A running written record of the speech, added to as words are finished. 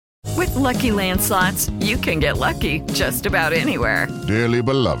With Lucky Land Slots, you can get lucky just about anywhere. Dearly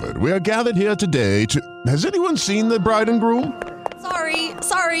beloved, we are gathered here today to... Has anyone seen the bride and groom?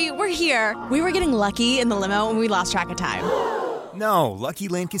 Sorry, we're here. We were getting lucky in the limo and we lost track of time. No, Lucky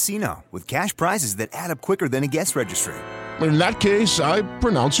Land Casino, with cash prizes that add up quicker than a guest registry. In that case, I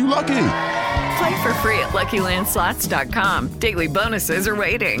pronounce you lucky. Play for free at LuckyLandSlots.com. Daily bonuses are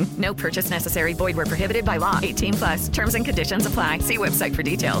waiting. No purchase necessary. Void where prohibited by law. 18+. Terms and conditions apply. See website for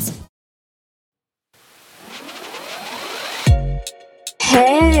details.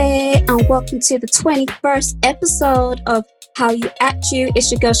 Hey, and welcome to the 21st episode of How You Act You.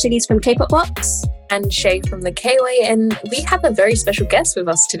 It's your girl Shari from K-Pop Box. And Shay from the K-Way, and we have a very special guest with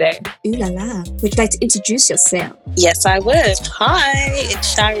us today. Ooh la la. Would you like to introduce yourself? Yes, I would. Hi,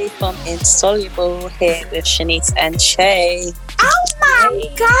 it's Shari from Insoluble here with Shanice and Shay. Oh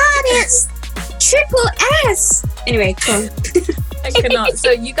my god, it's triple S! Anyway, come on. I cannot.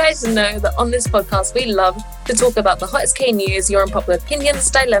 So you guys know that on this podcast, we love to talk about the hottest K news, your unpopular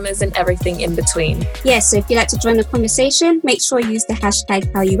opinions, dilemmas, and everything in between. Yeah, so if you'd like to join the conversation, make sure you use the hashtag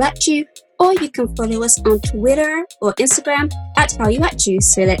HowYouActYou, or you can follow us on Twitter or Instagram at HowYouActYou.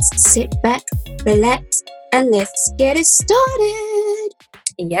 So let's sit back, relax, and let's get it started.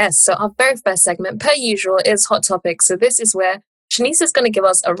 Yes, so our very first segment, per usual, is Hot Topics. So this is where Shanice is going to give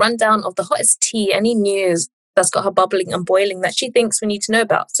us a rundown of the hottest tea, any news that's got her bubbling and boiling that she thinks we need to know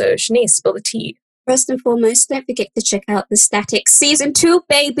about. So Shanice, spill the tea. First and foremost, don't forget to check out the Static Season 2,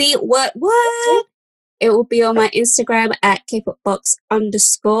 baby. What? It will be on my Instagram at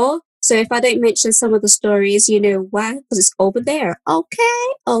kpopbox_. So if I don't mention some of the stories, you know why? Because it's over there.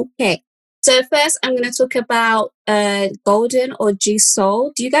 Okay. So first, I'm going to talk about Golden or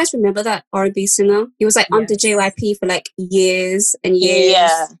G-Soul. Do you guys remember that R&B singer? He was under JYP for like years and years.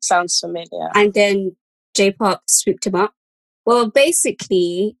 Yeah, sounds familiar. And then J-Pop swooped him up. Well,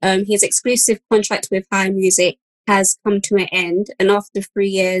 basically, his exclusive contract with Higher Music has come to an end. And after 3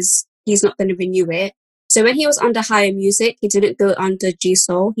 years, he's not going to renew it. So when he was under Higher Music, he didn't go under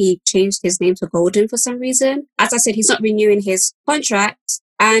G-Soul. He changed his name to Golden for some reason. As I said, he's not renewing his contract,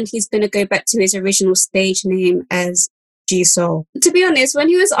 and he's going to go back to his original stage name as G-Soul. To be honest, when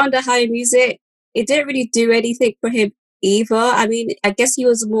he was under Higher Music, it didn't really do anything for him either. I mean, I guess he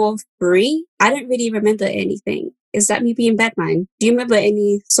was more free. I don't really remember anything. Is that me being bad, man? Do you remember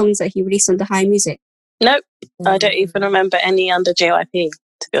any songs that he released under Higher Music? Nope, I don't even remember any under JYP.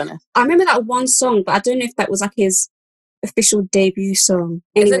 To be honest, I remember that one song, but I don't know if that was like his official debut song.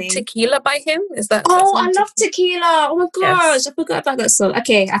 Anyway. Is it Tequila by him? Is that? Oh, I love Tequila. Oh my gosh, Yes. I forgot about that song.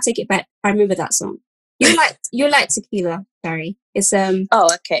 Okay, I take it back. I remember that song. You like Tequila, Shari. It's Oh,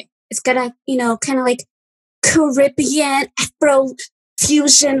 okay. It's got a kind of like Caribbean Afro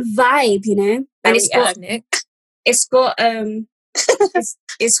fusion vibe, and it's got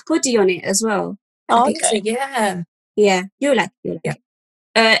it's hoodie on it as well. Oh, I think so, yeah. Yeah, you like it.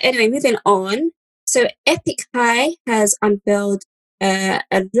 Anyway, moving on. So Epic High has unveiled a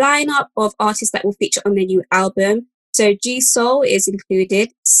lineup of artists that will feature on their new album. So G-Soul is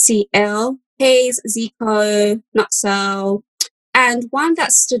included, CL, Hayes, Zico, Nuxel, and one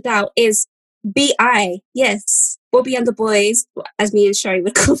that stood out is BI. Yes, Bobby and the Boys, as me and Shari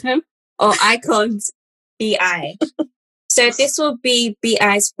would call them, or Icons BI. So this will be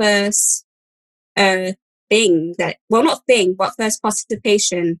BI's first first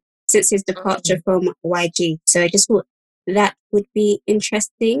participation since his departure from YG. So I just thought that would be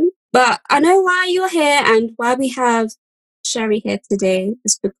interesting. But I know why you're here and why we have Shari here today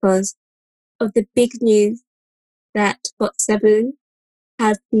is because of the big news that GOT7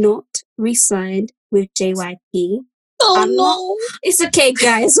 have not re-signed with JYP. Oh no! It's okay,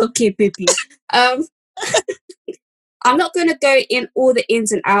 guys. Okay, baby. I'm not going to go in all the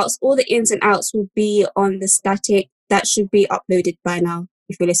ins and outs. All the ins and outs will be on the Static. That should be uploaded by now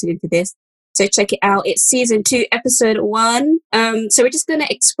if you're listening to this. So check it out. It's season 2, episode 1. So we're just going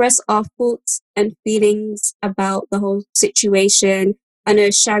to express our thoughts and feelings about the whole situation. I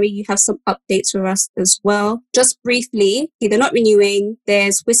know, Shari, you have some updates for us as well. Just briefly, they're not renewing.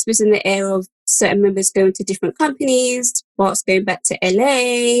 There's whispers in the air of certain members going to different companies, whilst going back to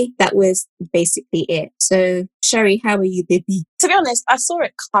LA. That was basically it. So, Shari, how are you, baby? To be honest, I saw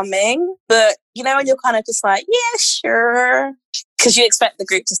it coming, but when you're kind of just like, yeah, sure, because you expect the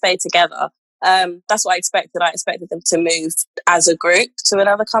group to stay together. That's what I expected. I expected them to move as a group to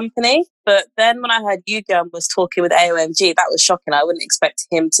another company. But then when I heard Yugen was talking with AOMG, that was shocking. I wouldn't expect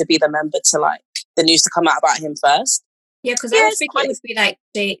him to be the member to the news to come out about him first. Yeah, because I was thinking it would be like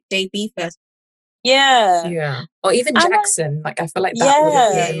JB first. Yeah. Yeah. Or even Jackson. I feel like that would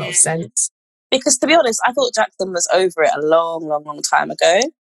have made a lot of sense. Because to be honest, I thought Jackson was over it a long, long, long time ago.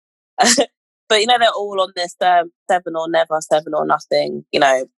 But they're all on this 7 or never, 7 or nothing,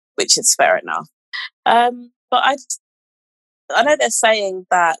 which is fair enough. But I know they're saying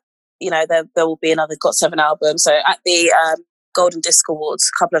that there will be another GOT7 album. So at the Golden Disc Awards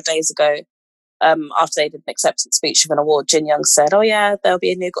a couple of days ago, after they did an acceptance speech of an award, Jin Young said, "Oh yeah, there'll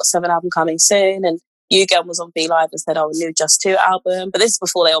be a new GOT7 album coming soon." And Yoon was on V Live and said, "Oh, a new Just 2 album." But this is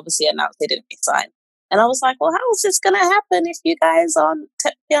before they obviously announced they didn't re-sign. And I was like, well, how is this going to happen if you guys aren't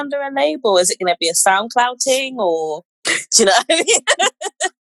technically under a label? Is it going to be a SoundCloud thing, or do you know what I mean?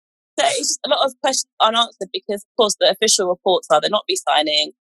 So it's just a lot of questions unanswered because, of course, the official reports are they're not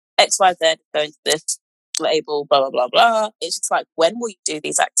re-signing. XYZ is going to this label, blah, blah, blah, blah. It's just like, when will you do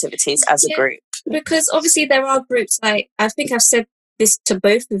these activities as a group? Because obviously there are groups like, I think I've said this to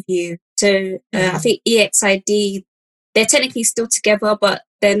both of you. So I think EXID, they're technically still together, but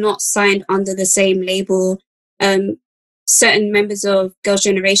they're not signed under the same label. Certain members of Girls'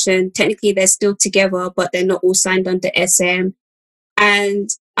 Generation, technically they're still together, but they're not all signed under SM. And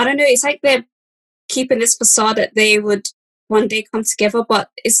I don't know, it's like they're keeping this facade that they would one day come together, but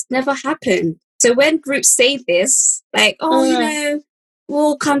it's never happened. So when groups say this, like,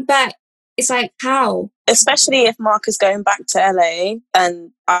 we'll come back, it's like, how? Especially if Mark is going back to LA,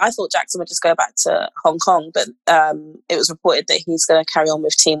 and I thought Jackson would just go back to Hong Kong, but it was reported that he's going to carry on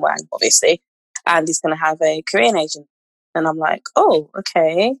with Team Wang, obviously, and he's going to have a Korean agent. And I'm like, oh,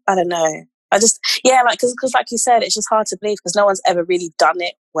 okay, I don't know. Because like you said, it's just hard to believe because no one's ever really done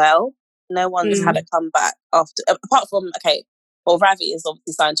it well. No one's had a comeback after, apart from, Ravi is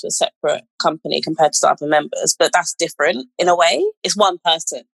obviously signed to a separate company compared to the other members, but that's different in a way. It's one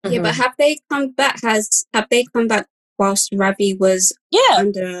person. Yeah, but have they come back? Have they come back whilst Ravi was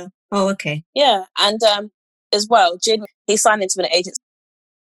under? Oh, okay. Yeah, and as well, Jin, he signed into an agency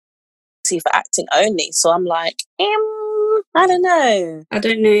for acting only. So I'm like, I don't know.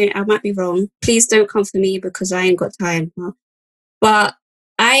 I might be wrong. Please don't come for me because I ain't got time. Huh? But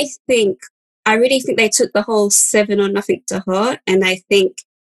I really think they took the whole 7 or nothing to heart. And I think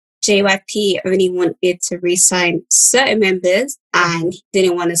JYP only wanted to re-sign certain members and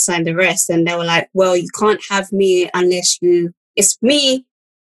didn't want to sign the rest. And they were like, well, you can't have me unless it's me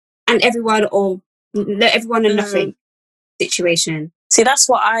and everyone or everyone and nothing situation. See, that's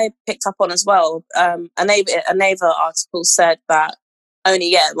what I picked up on as well. A Naver article said that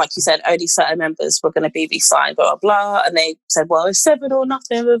only certain members were going to be re-signed, blah, blah, blah. And they said, well, it's 7 or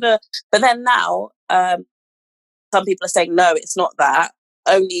nothing. Blah, blah. But then now, some people are saying, no, it's not that.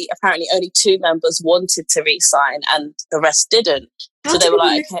 Apparently only 2 members wanted to re-sign and the rest didn't. How so they were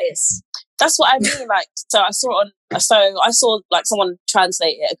like, okay. This? That's what I mean. Like, so I saw like someone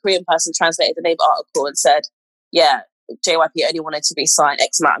translate it, a Korean person translated the Naver article and said, yeah, JYP only wanted to re-sign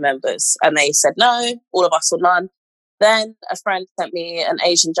X amount of members. And they said, no, all of us or none. Then a friend sent me an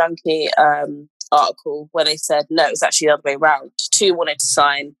Asian Junkie article where they said, no, it was actually the other way around. 2 wanted to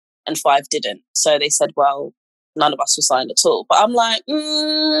sign and 5 didn't. So they said, well, none of us were signed at all. But I'm like,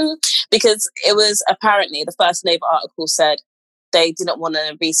 because it was apparently the first Naver article said they didn't want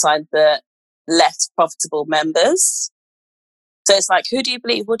to re-sign the less profitable members. So it's like, who do you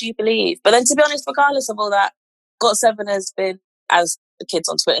believe? What do you believe? But then to be honest, regardless of all that, GOT7 has been, as the kids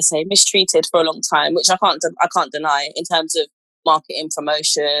on Twitter say, mistreated for a long time, which I can't deny in terms of marketing,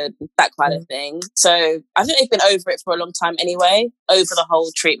 promotion, that kind of thing. So I think they've been over it for a long time anyway, over the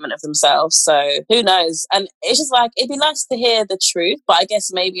whole treatment of themselves. So who knows? And it's just like, it'd be nice to hear the truth, but I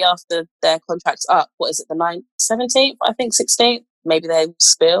guess maybe after their contract's up, what is it, the 17th, I think 16th, maybe they will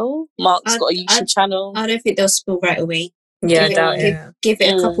spill. Mark's got a YouTube channel. I don't think they'll spill right away. Yeah, I doubt it. Give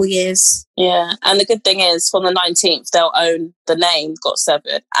it a couple years. Yeah, and the good thing is, from the 19th, they'll own the name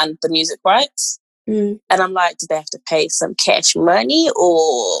GOT7 and the music rights. And I'm like, do they have to pay some cash money?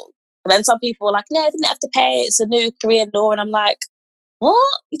 Or and then some people are like, no, they didn't have to pay. It's a new Korean law. And I'm like, what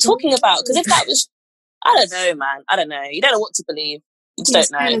are you talking about? Because if that was, I don't know, man. I don't know. You don't know what to believe. You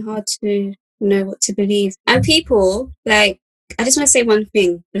just don't know. It's kind of hard to know what to believe. And people, like, I just want to say one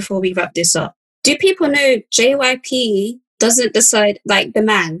thing before we wrap this up. Do people know JYP doesn't decide, like the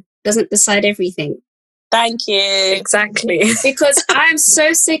man, doesn't decide everything? Thank you. Exactly. Because I'm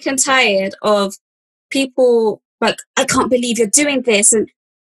so sick and tired of people like, I can't believe you're doing this. And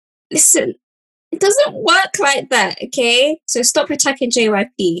listen, it doesn't work like that, okay? So stop attacking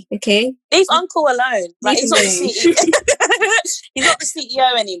JYP, okay? Leave Uncle alone. Like, he's not the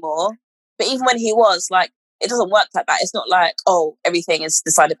CEO anymore. But even when he was, like, it doesn't work like that. It's not like, oh, everything is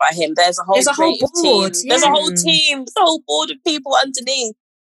decided by him. There's a whole board. team. Yeah. There's a whole team. There's a whole board of people underneath.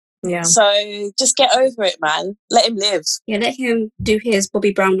 Yeah. So just get over it, man. Let him live. Yeah, let him do his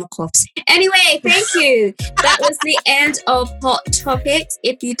Bobby Brown knockoffs. Anyway, thank you. That was the end of Hot Topics.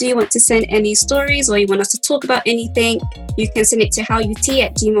 If you do want to send any stories or you want us to talk about anything, you can send it to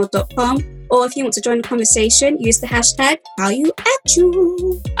howut@gmail.com. Or if you want to join the conversation, use the hashtag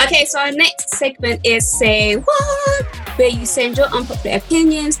HowYouActu. Okay, so our next segment is Say What, where you send your unpopular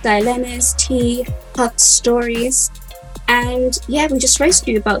opinions, dilemmas, tea, hot stories. And yeah, we just roast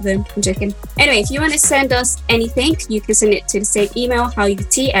you about them. I'm joking. Anyway, if you want to send us anything, you can send it to the same email,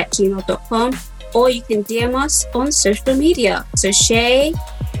 howut@gmail.com, or you can DM us on social media. So Shay,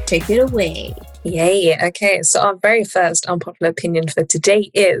 take it away. Yay. Okay, so our very first unpopular opinion for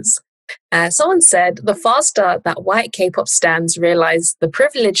today is someone said the faster that white K-pop stans realize the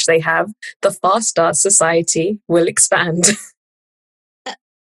privilege they have, the faster society will expand.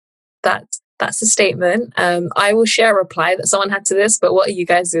 That's a statement. I will share a reply that someone had to this, but what are you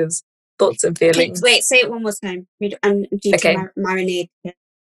guys' thoughts and feelings? Wait, say it one more time. I'm due to marinate.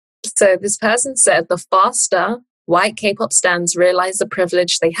 So this person said the faster white K-pop stans realize the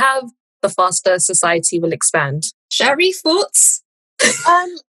privilege they have, the faster society will expand. Shari, thoughts?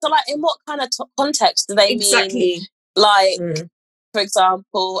 So like in what kind of context do they mean? Like, for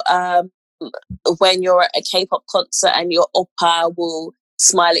example, when you're at a K-pop concert and your oppa will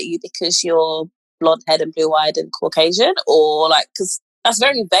smile at you because you're blonde haired and blue eyed and Caucasian, or like, because that's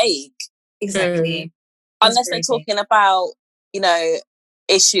very vague. Exactly. Unless they're talking about, you know,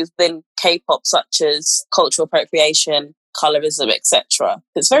 issues within K-pop such as cultural appropriation, colorism, etc.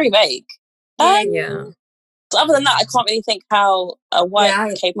 It's very vague. Yeah. So other than that, I can't really think how a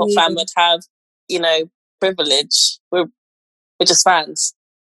white K-pop fan would have, you know, privilege. We're just fans.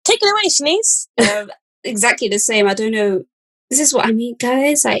 Take it away, Shanice. Exactly the same. I don't know. This is what I mean,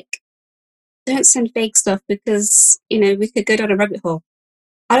 guys. Like, don't send fake stuff because, you know, we could go down a rabbit hole.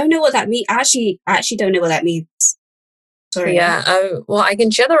 I don't know what that means. I actually don't know what that means. Sorry. Yeah. Well, I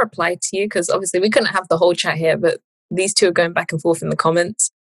can share the reply to you because obviously we couldn't have the whole chat here, but these two are going back and forth in the comments.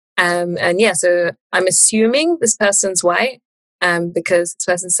 And yeah, so I'm assuming this person's white because this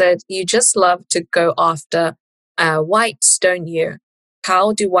person said, you just love to go after whites, don't you?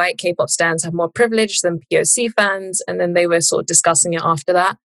 How do white K-pop stans have more privilege than POC fans? And then they were sort of discussing it after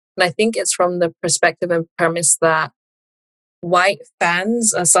that. And I think it's from the perspective and premise that white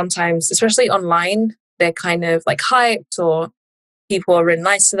fans are sometimes, especially online, they're kind of like hyped or people are really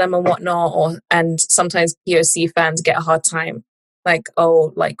nice to them and whatnot. And sometimes POC fans get a hard time. Like,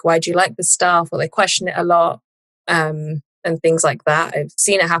 oh, like, why do you like this stuff? Or they question it a lot and things like that. I've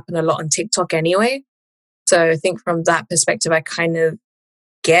seen it happen a lot on TikTok anyway. So I think from that perspective, I kind of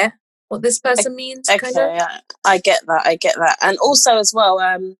get what this person means. Okay, I get that. And also as well,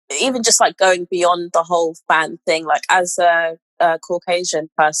 even just like going beyond the whole fan thing, like as a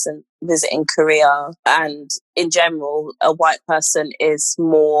Caucasian person visiting Korea and in general, a white person is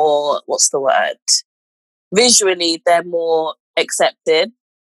more, what's the word? Visually, they're more accepted.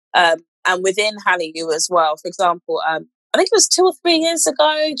 And within Hallyu as well, for example, I think it was 2 or 3 years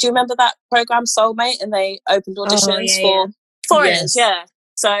ago. Do you remember that program Soulmate? And they opened auditions for foreigners. Yeah.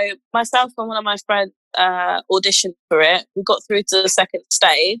 So myself and one of my friends auditioned for it. We got through to the second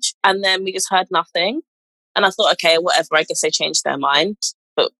stage and then we just heard nothing. And I thought, okay, whatever, I guess they changed their mind,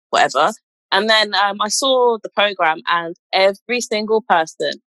 but whatever. And then I saw the program and every single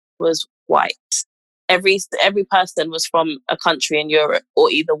person was white. Every person was from a country in Europe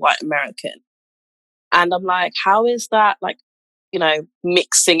or either white American. And I'm like, how is that, like, you know,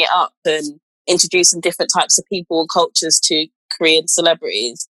 mixing it up and introducing different types of people and cultures to Korean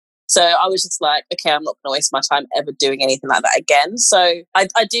celebrities? So I was just like, okay, I'm not going to waste my time ever doing anything like that again. So I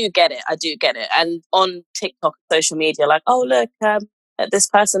do get it. And on TikTok, social media, like, oh, look, this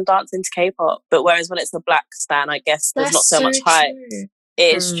person dancing to K-pop. But whereas when it's a black stan, I guess there's not so much hype.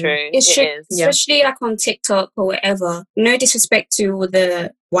 It is true. It is. Especially like on TikTok or whatever. No disrespect to all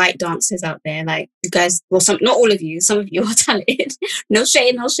the white dancers out there. Like, you guys, well, not all of you. Some of you are talented. No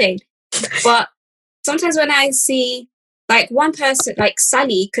shade. But sometimes when I see like one person, like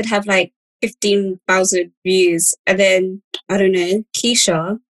Sally could have like 15,000 views. And then, I don't know,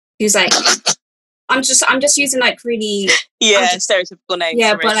 Keisha, who's like, I'm just using like really... Yeah, stereotypical names.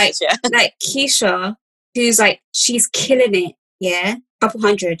 Yeah, but like Keisha, who's like, she's killing it. Yeah. Couple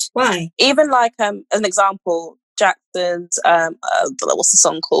hundred. Why? Even like an example, Jackson's what's the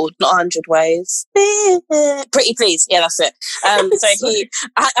song called? Not 100 Ways. Pretty Please. Yeah, that's it. So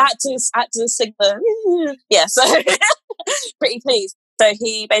I had to sing the so Pretty Please. So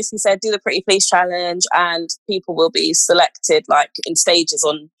he basically said, do the Pretty Please challenge and people will be selected like in stages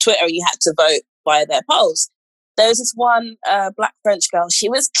on Twitter. You had to vote via their polls. There was this one black French girl. She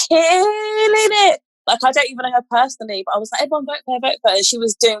was killing it. Like, I don't even know her personally, but I was like, everyone vote for her, vote for her. And she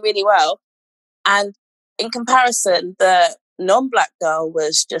was doing really well. And in comparison, the non-black girl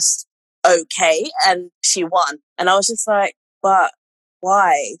was just okay, and she won. And I was just like, but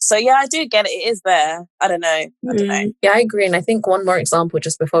why? So yeah, I do get it. It is there. I don't know. Yeah, I agree. And I think one more example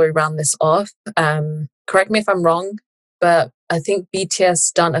just before we round this off. Correct me if I'm wrong, but I think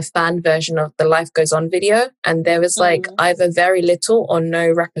BTS done a fan version of the Life Goes On video, and there was like either very little or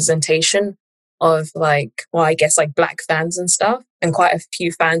no representation of like, well, I guess like black fans and stuff. And quite a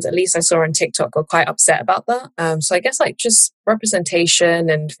few fans, at least I saw on TikTok, were quite upset about that. So I guess like just representation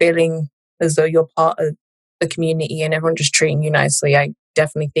and feeling as though you're part of the community and everyone just treating you nicely. I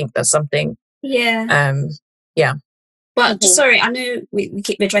definitely think that's something. Yeah. Yeah. But sorry, I know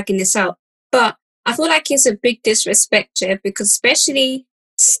we're dragging this out, but I feel like it's a big disrespect here, because especially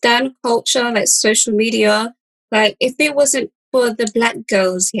stan culture, like social media, like if it wasn't for the black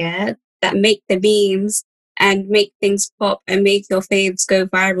girls here that make the memes and make things pop and make your faves go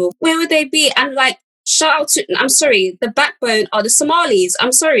viral, where would they be? And like, shout out to, I'm sorry, the backbone are the Somalis.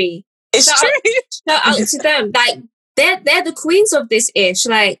 I'm sorry. Shout out to them. Like, they're the queens of this ish.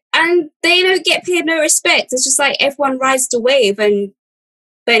 Like, and they don't get paid no respect. It's just like everyone rides the wave. And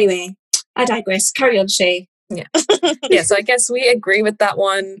but anyway, I digress. Carry on, Shay. Yeah. Yeah, so I guess we agree with that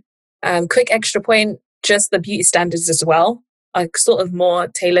one. Quick extra point, just the beauty standards as well are sort of more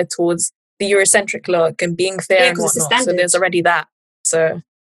tailored towards the Eurocentric look and being fair and whatnot. So there's already that. So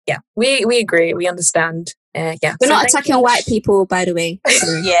yeah, we agree. We understand. We're not attacking white people, by the way.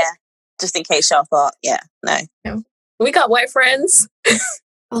 Yeah, just in case y'all thought, no. We got white friends.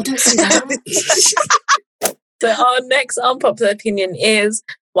 Oh, don't say that. So our next unpopular opinion is,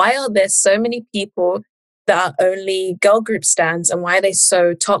 why are there so many people that are only girl group stans, and why are they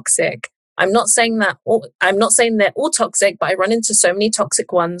so toxic? I'm not saying they're all toxic, but I run into so many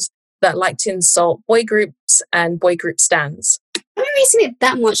toxic ones that like to insult boy groups and boy group stans. I haven't seen it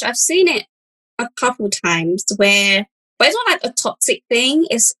that much. I've seen it a couple times but it's not like a toxic thing.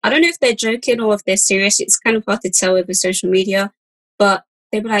 I don't know if they're joking or if they're serious. It's kind of hard to tell over social media, but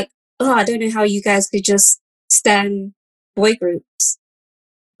they were like, oh, I don't know how you guys could just stan boy groups.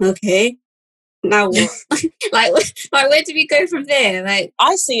 Okay. Now what? like where do we go from there? Like,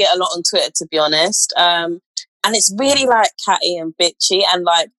 I see it a lot on Twitter, to be honest. And it's really like catty and bitchy, and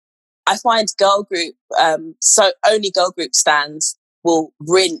like I find girl group so only girl group stans will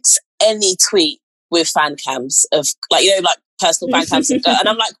rinse any tweet with fan cams of like, like personal fan cams and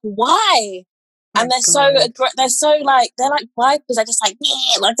I'm like, why? And they're so like, they're like vipers. They're just like,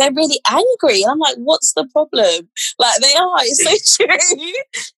 yeah, like they're really angry. And I'm like, what's the problem? Like, they are. It's so true.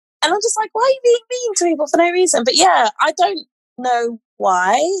 And I'm just like, why are you being mean to people for no reason? But yeah, I don't know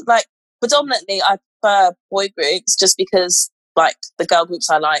why. Like, predominantly, I prefer boy groups just because, like, the girl groups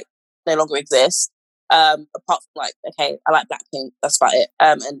I like no longer exist. Apart from, like, okay, I like Blackpink. That's about it.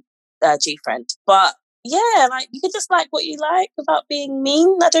 And G-Friend. But yeah, like, you can just like what you like without being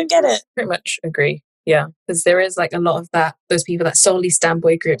mean. I don't get it. Pretty much agree. Yeah, because there is like a lot of those people that solely stand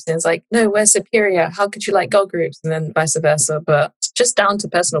boy groups, and it's like, no, we're superior. How could you like girl groups? And then vice versa. But it's just down to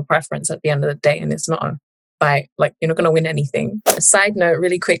personal preference at the end of the day, and it's not a fight. Like, you're not going to win anything. A side note,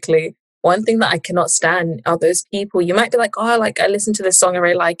 really quickly, one thing that I cannot stand are those people. You might be like, oh, I listened to this song, I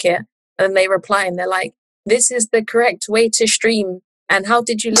really like it, and then they reply and they're like, this is the correct way to stream. And how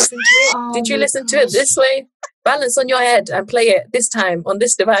did you listen to it? Did you listen to it this way? Balance on your head and play it this time on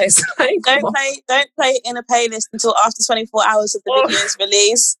this device. Like, don't play it in a playlist until after 24 hours of the video's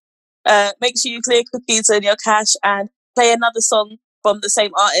release. Make sure you clear cookies on your cache and play another song from the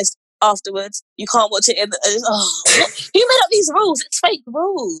same artist afterwards. You can't watch it in who made up these rules? It's fake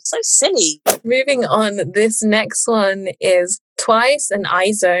rules. So silly. Moving on, this next one is Twice and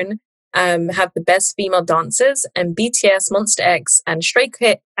iZone have the best female dancers, and BTS, Monster X, and Stray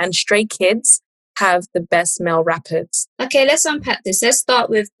Kids have the best male rappers. Okay, let's unpack this. Let's start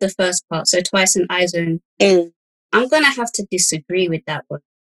with the first part. So Twice and iZone. I'm going to have to disagree with that one.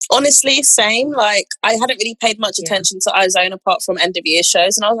 Honestly, same. Like, I hadn't really paid much attention to iZone apart from end of year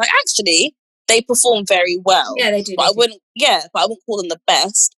shows, and I was like, actually, they perform very well. Yeah, they do. But I wouldn't call them the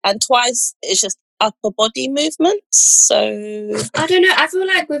best. And Twice is just upper body movements. So I don't know. I feel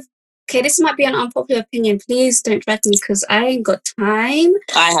like this might be an unpopular opinion. Please don't drag me because I ain't got time.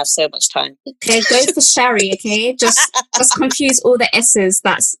 I have so much time. Okay, go for Shari, okay? Just confuse all the S's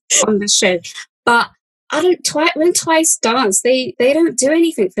that's on the show. But when Twice dance, they don't do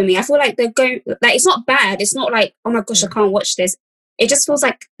anything for me. I feel like they're going, like, it's not bad. It's not like, oh my gosh, I can't watch this. It just feels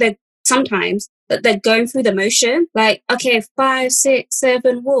like they're sometimes that they're going through the motion. Like, okay, 5, 6,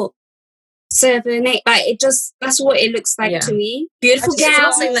 7, walk. 7, 8. Like it just, that's what it looks like to me. Beautiful It's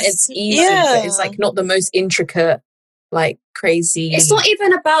not saying gowns. that it's easy, but it's like not the most intricate, like crazy. It's not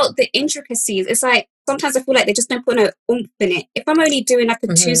even about the intricacies. It's like sometimes I feel like they just don't put no oomph in it. If I'm only doing like a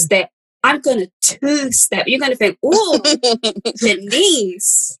 2-step, I'm gonna 2-step. You're gonna think, oh, the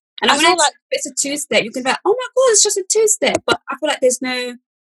knees. And I feel like if it's a 2-step, you can be like, oh my god, it's just a 2-step. But I feel like there's no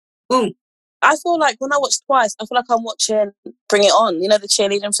oomph. I feel like when I watched twice, I feel like I'm watching Bring It On, you know, the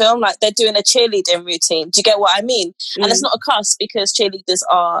cheerleading film. Like they're doing a cheerleading routine. Do you get what I mean? And it's not a cuss because cheerleaders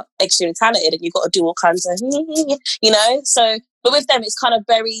are extremely talented and you've got to do all kinds of, you know? So, but with them, it's kind of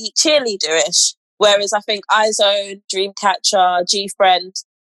very cheerleaderish. Whereas I think iZone, Dreamcatcher, G-Friend,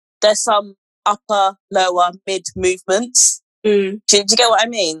 there's some upper, lower, mid movements. Do you get what I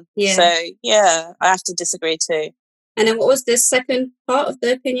mean? Yeah. So, yeah, I have to disagree too. And then what was the second part of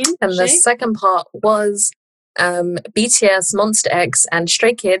the opinion? And the second part was BTS, Monster X, and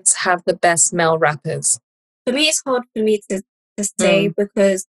Stray Kids have the best male rappers. For me, it's hard for me to say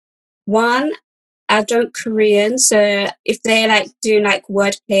because, one, I don't Korean. So if they like do like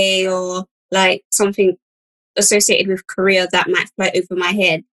wordplay or like something associated with Korea, that might fly over my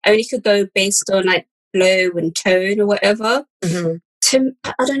head. I only could go based on like flow and tone or whatever. I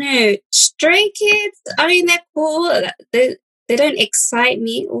don't know. Stray Kids, I mean, they're cool. They don't excite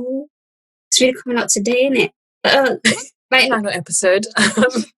me. Oh, it's really coming out today, isn't it? Like final episode.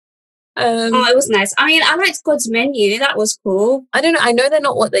 Oh, it was nice. I mean, I liked God's Menu. That was cool. I don't know. I know they're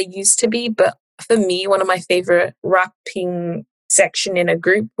not what they used to be, but for me, one of my favorite rapping section in a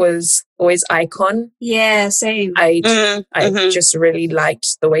group was always Icon. Yeah, same. I just really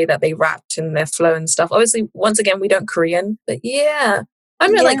liked the way that they rapped and their flow and stuff. Obviously, once again, we don't Korean, but yeah. I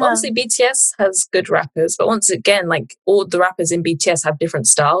mean, like, obviously BTS has good rappers, but once again, like, all the rappers in BTS have different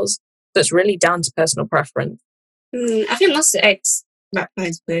styles. So it's really down to personal preference. I think Monster X rap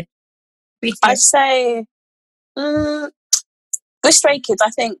is good. BTS. I'd say with Stray Kids,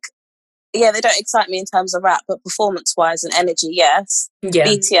 I think, yeah, they don't excite me in terms of rap, but performance-wise and energy, yes. Yeah.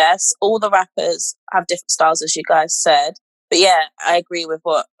 BTS, all the rappers have different styles, as you guys said. But yeah, I agree with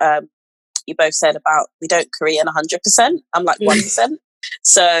what you both said about we don't Korean 100%. I'm like 1%.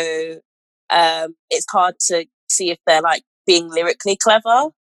 So it's hard to see if they're like being lyrically clever.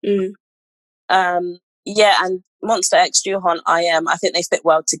 Yeah, and Monster X, Joohon, I think they fit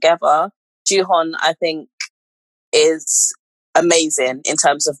well together. Joohon, I think, is amazing in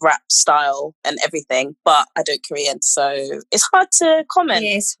terms of rap style and everything, but I don't Korean, so it's hard to comment.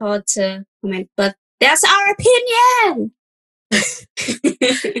 Yeah, it's hard to comment, but that's our opinion.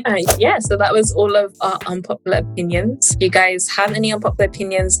 Yeah, so that was all of our unpopular opinions. If you guys have any unpopular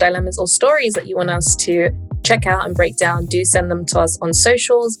opinions, dilemmas, or stories that you want us to check out and break down, do send them to us on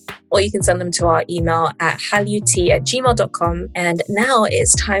socials, or you can send them to our email at hallut@gmail.com. And now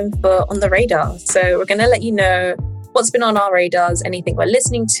it's time for On the Radar. So we're going to let you know what's been on our radars, anything we're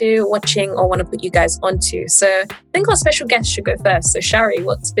listening to, watching, or want to put you guys onto. So I think our special guest should go first. So Shari,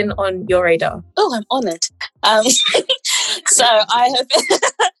 what's been on your radar? Oh, I'm honoured. So I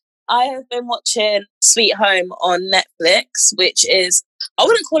have been watching Sweet Home on Netflix, which is, I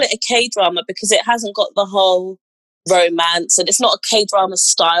wouldn't call it a K-drama because it hasn't got the whole romance and it's not a K-drama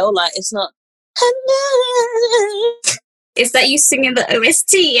style. Like, it's not... Is that you singing the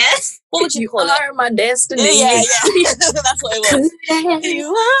OST, yes? What would you call it? You are my destiny. Yeah. That's what it was. You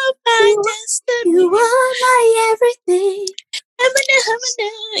are my destiny. You are my everything.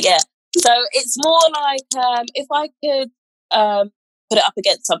 Yeah. So it's more like, if I could put it up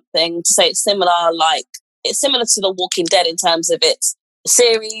against something to say it's similar, like it's similar to The Walking Dead in terms of its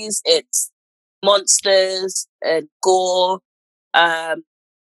series, its monsters and gore, and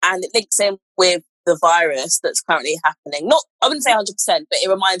it links in with the virus that's currently happening. Not, I wouldn't say 100%, but it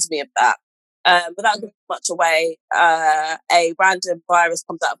reminds me of that. Without giving much away, a random virus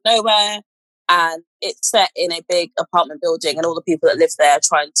comes out of nowhere and it's set in a big apartment building and all the people that live there are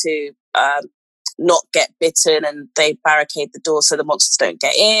trying to not get bitten and they barricade the door so the monsters don't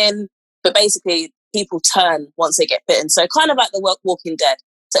get in. But basically, people turn once they get bitten. So kind of like The Walking Dead.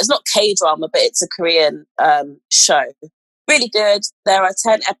 So it's not K-drama, but it's a Korean show. Really good. There are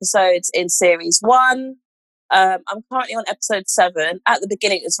 10 episodes in series 1. I'm currently on episode 7. At the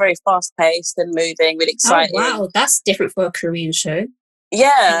beginning, it's very fast-paced and moving, really exciting. Oh, wow. That's different for a Korean show.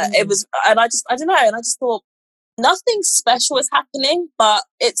 Yeah, it was. And I don't know. And I just thought, nothing special is happening, but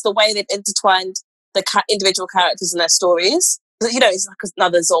it's the way they've intertwined the individual characters and their stories. You know, it's like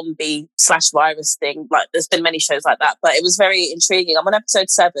another zombie/virus thing. Like, there's been many shows like that, but it was very intriguing. I'm on episode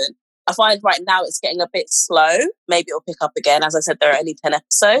 7. I find right now it's getting a bit slow. Maybe it'll pick up again. As I said, there are only 10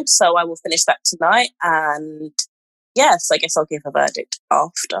 episodes, so I will finish that tonight. And yes, I guess I'll give a verdict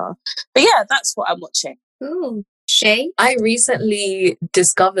after. But yeah, that's what I'm watching. Ooh, Shay? I recently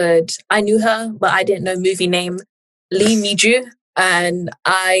discovered, I knew her, but I didn't know movie name Lee Miju. And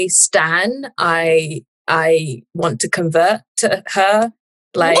I want to convert to her.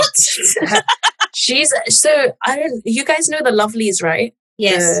 Like, she's, so I don't, you guys know the Lovelies, right?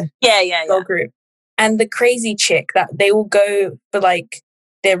 Yes. Yeah. Girl group. And the crazy chick that they will go for like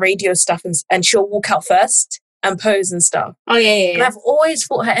their radio stuff and she'll walk out first and pose and stuff. Oh, yeah. And I've always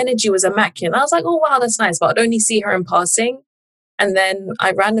thought her energy was immaculate. I was like, oh, wow, that's nice. But I'd only see her in passing. And then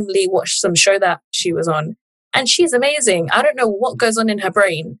I randomly watched some show that she was on. And she's amazing. I don't know what goes on in her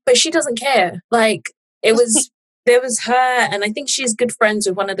brain, but she doesn't care. Like, there was her, and I think she's good friends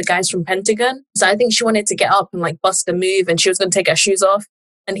with one of the guys from Pentagon. So I think she wanted to get up and like bust a move, and she was going to take her shoes off.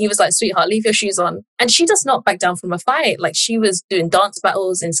 And he was like, sweetheart, leave your shoes on. And she does not back down from a fight. Like, she was doing dance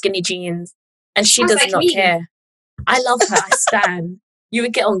battles in skinny jeans, and she does not care. I love her. I stan. You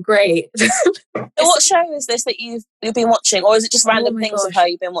would get on great. What show is this that you've been watching? Or is it just random things of her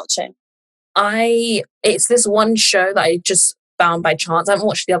you've been watching? It's this one show that I just found by chance. I haven't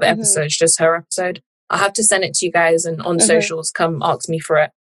watched the other episodes, just her episode. I'll have to send it to you guys and on socials, come ask me for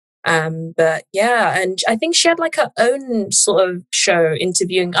it. But yeah, and I think she had like her own sort of show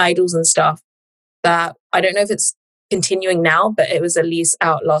interviewing idols and stuff that I don't know if it's continuing now, but it was at least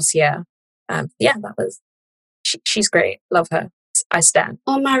out last year. Yeah, that was, she's great. Love her. I stand.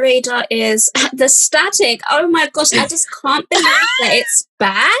 On my radar is The Static. Oh my gosh, I just can't believe that it's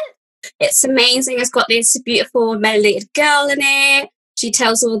back. It's amazing. It's got this beautiful melanated girl in it. She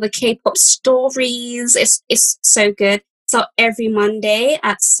tells all the K-pop stories. It's so good. It's out every Monday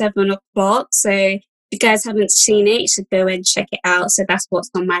at 7 o'clock. So if you guys haven't seen it, you should go and check it out. So that's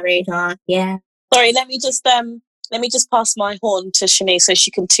what's on my radar. Yeah. Sorry, let me just pass my horn to Shani so she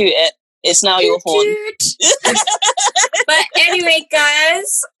can toot it. It's now your horn. But anyway,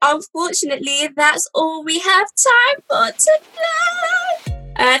 guys, unfortunately, that's all we have time for today.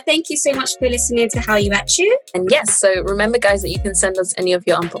 Thank you so much for listening to How You At You. And yes, so remember, guys, that you can send us any of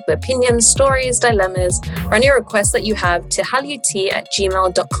your unpopular opinions, stories, dilemmas, or any requests that you have to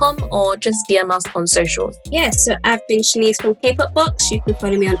hallut@gmail.com or just DM us on socials. Yes, so I've been Shanice from K-Pop Box. You can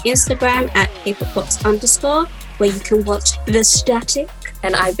follow me on Instagram at @KPopBox_, where you can watch The Static.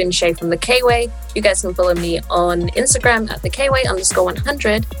 And I've been Shay from The K-Way. You guys can follow me on Instagram at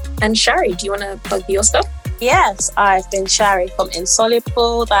TheKway_100. And Shari, do you want to plug your stuff? Yes, I've been Shari from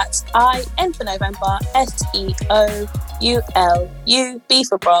Insoluble. That's I, N for November, SEOULU, B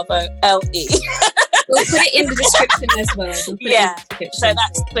for Bravo, LE. We'll put it in the description as well. So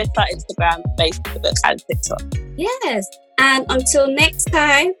that's Twitter, Instagram, Facebook, and TikTok. Yes, and until next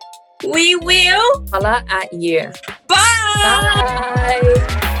time, we will holla at you. Bye!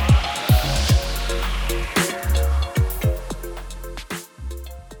 Bye!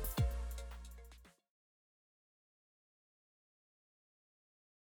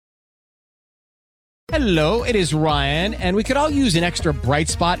 Hello, it is Ryan, and we could all use an extra bright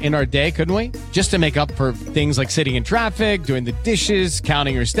spot in our day, couldn't we? Just to make up for things like sitting in traffic, doing the dishes,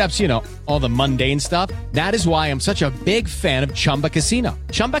 counting your steps, you know, all the mundane stuff. That is why I'm such a big fan of Chumba Casino.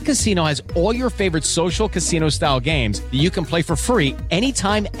 Chumba Casino has all your favorite social casino-style games that you can play for free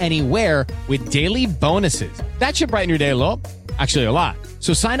anytime, anywhere with daily bonuses. That should brighten your day a little. Actually, a lot.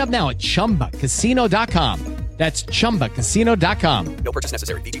 So sign up now at ChumbaCasino.com. That's ChumbaCasino.com. No purchase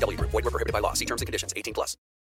necessary. VGW Group. Void where prohibited by law. See terms and conditions. 18+.